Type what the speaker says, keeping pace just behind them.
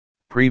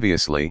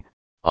Previously,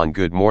 on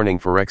Good Morning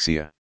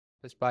Phyrexia.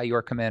 By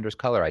your commander's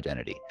color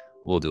identity.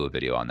 We'll do a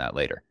video on that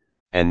later.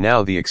 And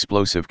now the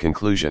explosive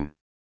conclusion.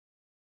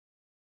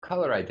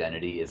 Color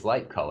identity is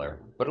like color,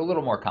 but a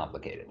little more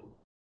complicated.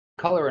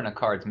 Color in a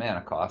card's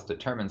mana cost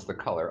determines the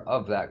color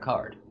of that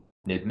card.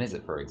 Niv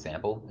Mizzet, for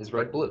example, is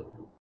red-blue.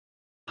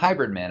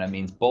 Hybrid mana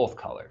means both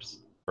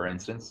colors. For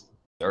instance,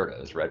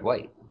 Zirda is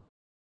red-white.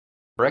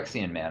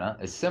 Phyrexian mana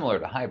is similar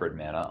to hybrid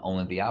mana,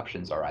 only the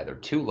options are either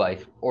 2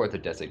 life or the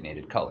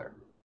designated color.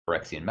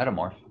 Phyrexian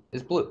Metamorph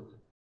is blue.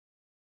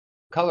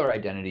 Color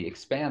identity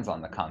expands on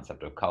the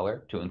concept of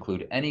color to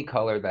include any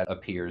color that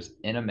appears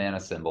in a mana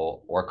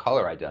symbol or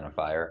color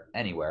identifier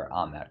anywhere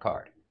on that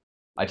card.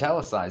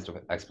 Italicized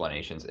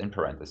explanations in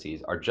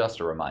parentheses are just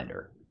a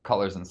reminder.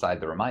 Colors inside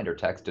the reminder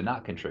text do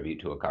not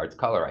contribute to a card's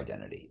color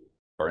identity.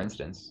 For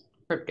instance,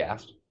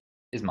 Cryptghast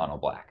is mono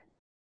black.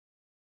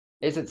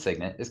 Izzet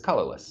Signet is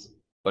colorless,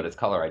 but its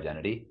color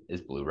identity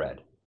is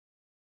blue-red.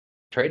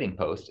 Trading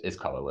Post is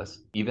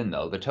colorless, even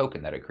though the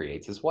token that it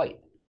creates is white.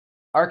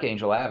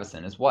 Archangel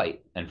Avacyn is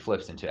white and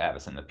flips into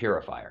Avacyn the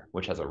Purifier,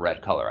 which has a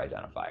red color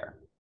identifier.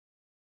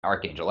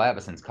 Archangel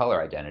Avacyn's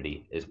color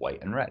identity is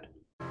white and red.